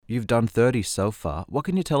You've done 30 so far. What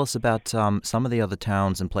can you tell us about some of the other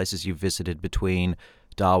towns and places you've visited between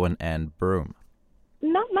Darwin and Broome?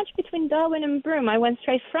 Not much between Darwin and Broome. I went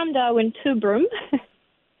straight from Darwin to Broome.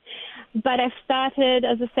 But I started,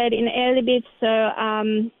 as I said, in Airlie Beach. So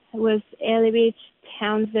it was Airlie Beach,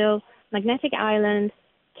 Townsville, Magnetic Island,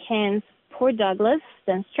 Cairns, Port Douglas,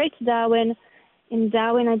 then straight to Darwin. In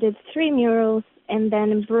Darwin, I did 3 murals, and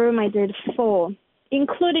then in Broome, I did 4,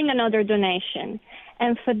 including another donation.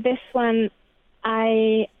 And for this one,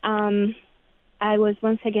 I was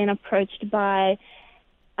once again approached by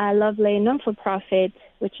a lovely non-for-profit,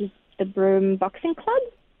 which is the Broome Boxing Club.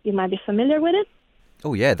 You might be familiar with it.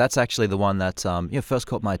 Oh yeah, that's actually the one that first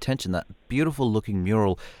caught my attention. That beautiful-looking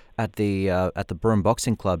mural at the Broome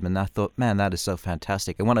Boxing Club, and I thought, man, that is so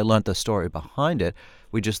fantastic. And when I learnt the story behind it,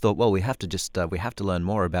 we just thought, well, we have to learn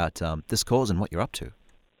more about this cause and what you're up to.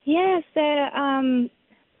 Yes, the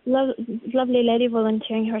lovely lady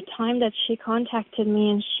volunteering her time that she contacted me,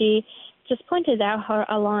 and she just pointed out how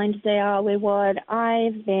aligned they are with what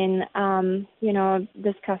I've been,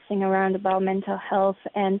 discussing around about mental health,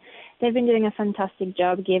 and they've been doing a fantastic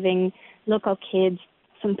job giving local kids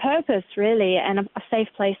some purpose, really, and a safe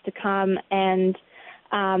place to come and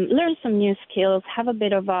learn some new skills, have a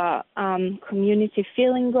bit of a community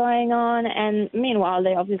feeling going on, and meanwhile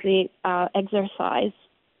they obviously exercise.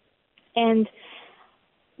 And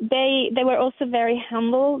they were also very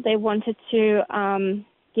humble. They wanted to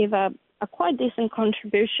give a quite decent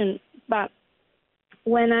contribution, but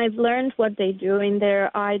when I've learned what they do in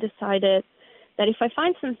there, I decided that if I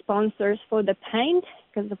find some sponsors for the paint,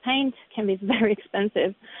 because the paint can be very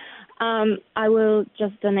expensive, I will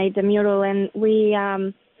just donate the mural. And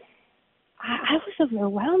I was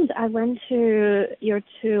overwhelmed. I went to your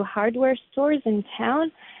 2 hardware stores in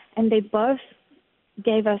town, and they both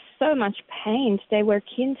gave us so much paint. They were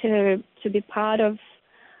keen to be part of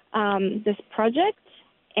this project.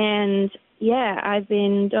 And yeah, I've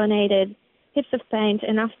been donated heaps of paint,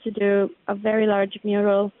 enough to do a very large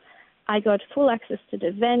mural. I got full access to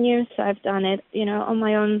the venue, so I've done it, on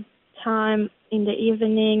my own time in the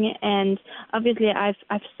evening. And obviously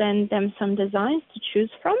I've sent them some designs to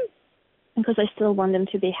choose from, because I still want them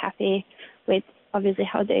to be happy with obviously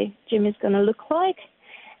how the gym is going to look like.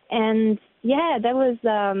 And yeah, that was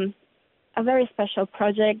a very special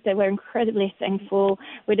project. They were incredibly thankful.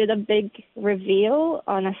 We did a big reveal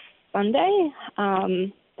on a Sunday.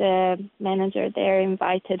 The manager there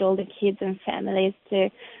invited all the kids and families to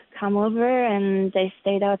come over, and they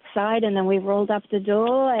stayed outside, and then we rolled up the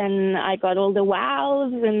door, and I got all the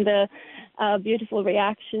wows and the beautiful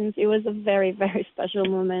reactions. It was a very, very special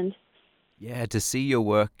moment. Yeah, to see your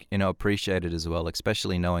work, appreciated as well,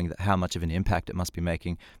 especially knowing that how much of an impact it must be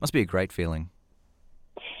making, must be a great feeling.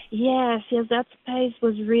 Yes, that space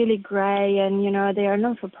was really great, and they are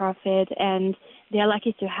non-for-profit, and they are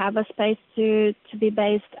lucky to have a space to be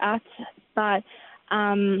based at. But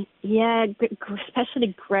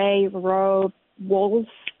especially grey raw walls,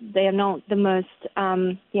 they are not the most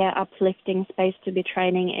uplifting space to be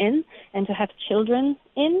training in and to have children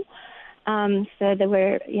in. So they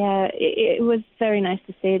were, it was very nice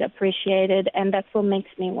to see it appreciated, and that's what makes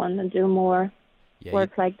me want to do more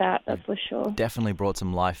work like that, that's for sure. Definitely brought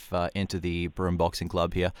some life into the Broome Boxing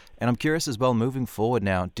Club here. And I'm curious as well, moving forward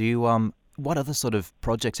now, do you, what other sort of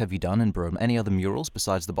projects have you done in Broome? Any other murals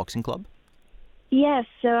besides the boxing club? Yes,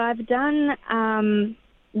 so I've done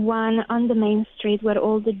one on the main street where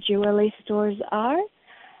all the jewelry stores are,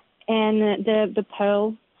 and the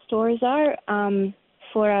pearl stores are,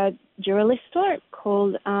 for a jewelry store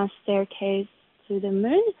called Staircase to the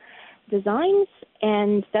Moon Designs,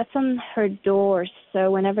 and that's on her door.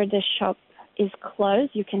 So whenever the shop is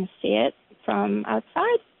closed, you can see it from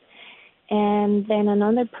outside. And then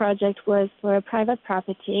another project was for a private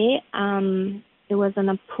property. It was on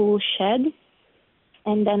a pool shed.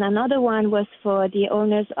 And then another one was for the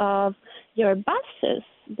owners of your buses,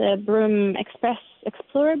 the Broome Express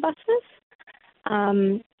Explorer buses.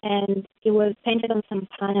 And it was painted on some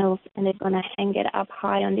panels, and they're going to hang it up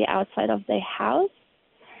high on the outside of the house.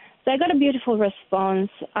 So I got a beautiful response.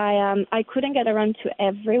 I couldn't get around to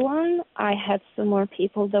everyone. I had some more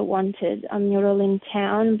people that wanted a mural in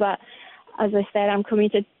town, but as I said, I'm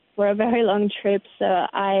committed for a very long trip, so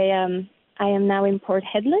I am now in Port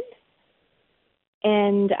Hedland,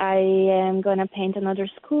 and I am going to paint another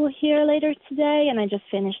school here later today, and I just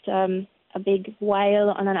finished a big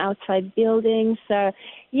whale on an outside building. So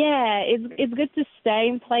yeah, it's good to stay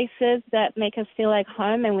in places that make us feel like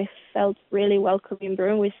home, and we felt really welcome in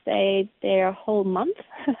Broome. We stayed there a whole month,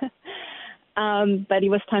 but it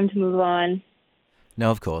was time to move on. No,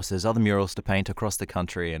 of course. There's other murals to paint across the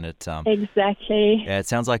country, and Exactly. yeah, it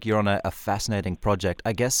sounds like you're on a fascinating project.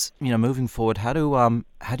 I guess, moving forward, how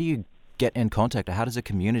do you get in contact, or how does a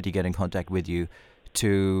community get in contact with you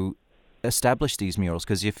to establish these murals?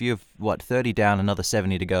 Because if you've 30 down, another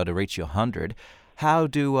 70 to go to reach your 100, how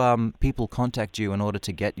do people contact you in order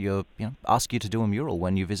to get ask you to do a mural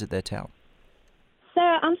when you visit their town? So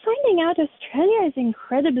I'm finding out Australia is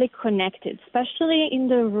incredibly connected, especially in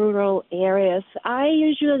the rural areas. I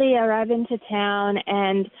usually arrive into town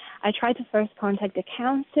and I try to first contact the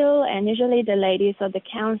council, and usually the ladies of the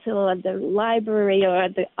council at the library or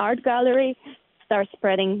at the art gallery start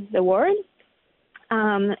spreading the word.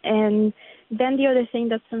 And then the other thing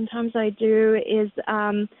that sometimes I do is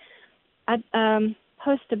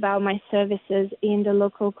post about my services in the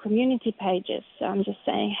local community pages. So I'm just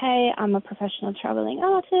saying, hey, I'm a professional traveling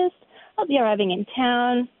artist. I'll be arriving in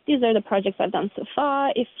town. These are the projects I've done so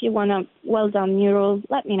far. If you want a well-done mural,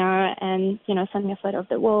 let me know and, send me a photo of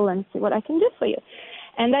the wall and see what I can do for you.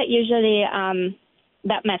 And that usually,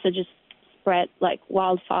 that message is spread like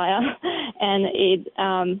wildfire. And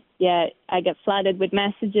I get flooded with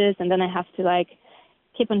messages, and then I have to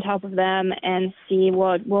keep on top of them and see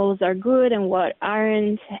what walls are good and what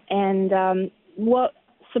aren't. And what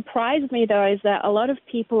surprised me, though, is that a lot of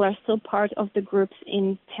people are still part of the groups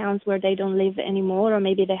in towns where they don't live anymore, or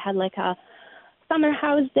maybe they had a summer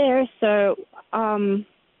house there. So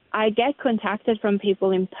I get contacted from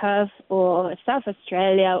people in Perth or South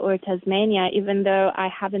Australia or Tasmania, even though I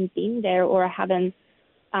haven't been there or I haven't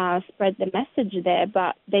spread the message there,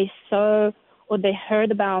 but they saw or they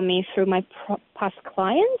heard about me through my past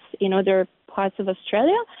clients in other parts of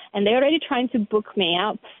Australia, and they're already trying to book me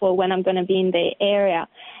up for when I'm going to be in the area.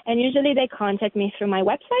 And usually they contact me through my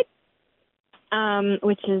website,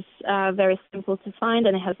 which is very simple to find,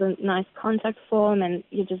 and it has a nice contact form, and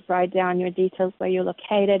you just write down your details where you're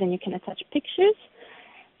located, and you can attach pictures.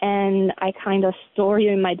 And I kind of store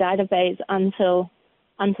you in my database until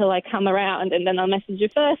I come around, and then I'll message you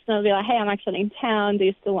first, and I'll be like, hey, I'm actually in town. Do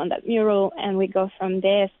you still want that mural? And we go from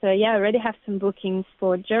there. So, yeah, I already have some bookings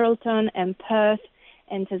for Geraldton and Perth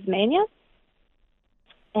and Tasmania.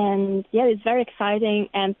 And, yeah, it's very exciting,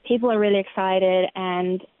 and people are really excited.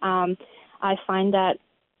 And I find that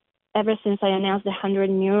ever since I announced the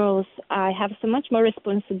 100 murals, I have so much more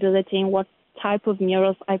responsibility in what type of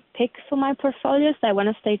murals I pick for my portfolio. So I want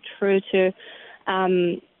to stay true to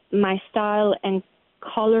my style and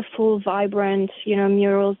colorful, vibrant,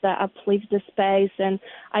 murals that uplift the space. And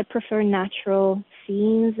I prefer natural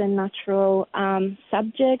scenes and natural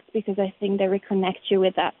subjects, because I think they reconnect you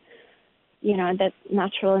with that, that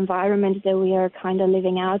natural environment that we are kind of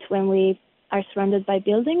living out when we are surrounded by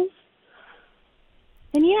buildings.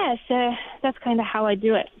 And yeah, so that's kind of how I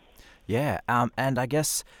do it. Yeah, and I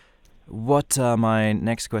guess what my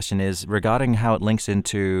next question is regarding how it links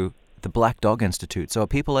into the Black Dog Institute. So are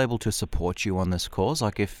people able to support you on this cause?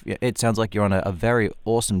 If it sounds like you're on a very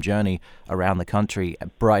awesome journey around the country,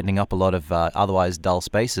 brightening up a lot of otherwise dull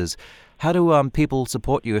spaces. How do people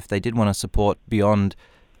support you if they did want to support beyond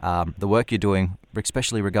the work you're doing,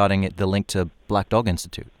 especially regarding the link to Black Dog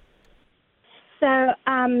Institute? So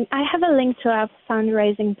I have a link to a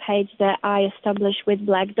fundraising page that I established with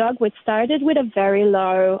Black Dog, which started with a very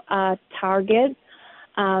low target,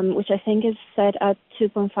 which I think is set at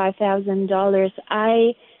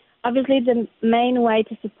 $2,500. Obviously, the main way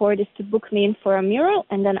to support is to book me in for a mural,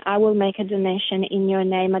 and then I will make a donation in your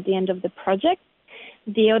name at the end of the project.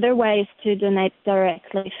 The other way is to donate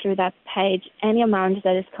directly through that page, any amount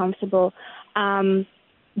that is comfortable.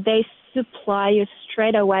 They supply you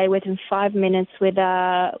straight away within 5 minutes with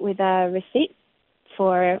a receipt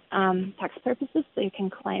for tax purposes, so you can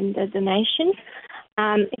claim the donation.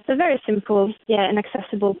 It's a very simple, and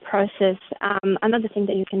accessible process. Another thing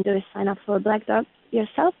that you can do is sign up for Black Dog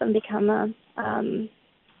yourself and become a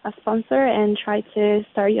sponsor and try to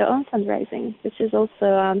start your own fundraising, which is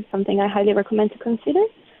also something I highly recommend to consider.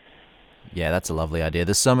 Yeah, that's a lovely idea.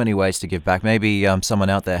 There's so many ways to give back. Maybe someone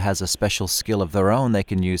out there has a special skill of their own they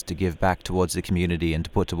can use to give back towards the community and to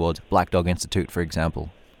put towards Black Dog Institute, for example.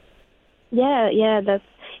 Yeah,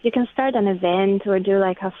 you can start an event or do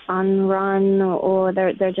a fun run, or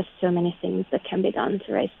there are just so many things that can be done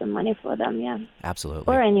to raise some money for them, yeah. Absolutely.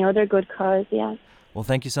 Or any other good cause, yeah. Well,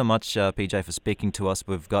 thank you so much, PJ, for speaking to us.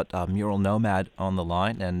 We've got Mural Nomad on the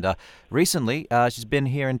line, and recently she's been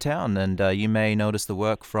here in town, and you may notice the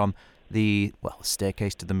work from the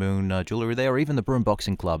Staircase to the Moon jewellery there, or even the Broome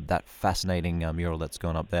Boxing Club, that fascinating mural that's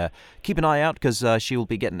gone up there. Keep an eye out because she will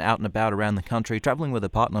be getting out and about around the country, travelling with a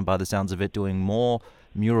partner by the sounds of it, doing more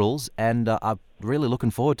murals, and I'm really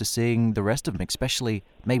looking forward to seeing the rest of them, especially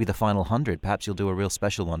maybe the final 100. Perhaps you'll do a real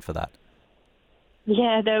special one for that.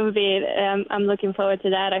 Yeah, that would be it. I'm looking forward to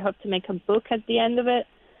that. I hope to make a book at the end of it.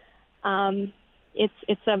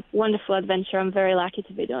 It's a wonderful adventure. I'm very lucky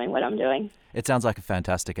to be doing what I'm doing. It sounds like a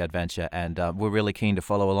fantastic adventure, and we're really keen to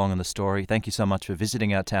follow along in the story. Thank you so much for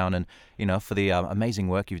visiting our town, and for the amazing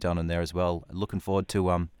work you've done in there as well. Looking forward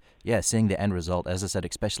to seeing the end result. As I said,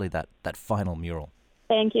 especially that final mural.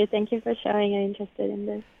 Thank you for showing you're interested in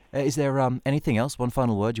this. Is there anything else? One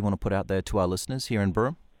final word you want to put out there to our listeners here in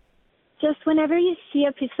Broome? Just whenever you see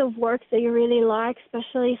a piece of work that you really like,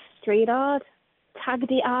 especially street art, tag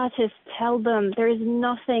the artist, tell them. There is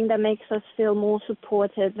nothing that makes us feel more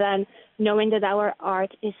supported than knowing that our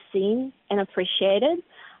art is seen and appreciated.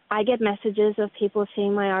 I get messages of people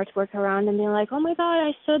seeing my artwork around and being like, oh my God,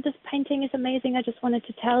 I saw this painting is amazing. I just wanted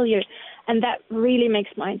to tell you. And that really makes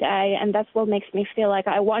my day. And that's what makes me feel like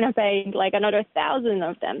I want to paint like another 1,000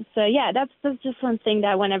 of them. So yeah, that's just one thing that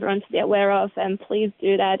I want everyone to be aware of. And please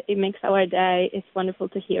do that. It makes our day. It's wonderful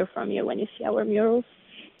to hear from you when you see our murals.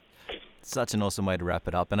 Such an awesome way to wrap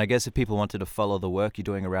it up. And I guess if people wanted to follow the work you're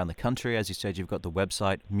doing around the country, as you said, you've got the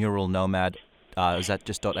website, Mural Nomad. Is that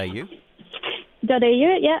just .au?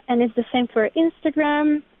 .au, yeah, and it's the same for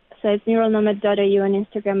Instagram. So it's muralnomad.au on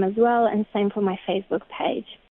Instagram as well, and same for my Facebook page.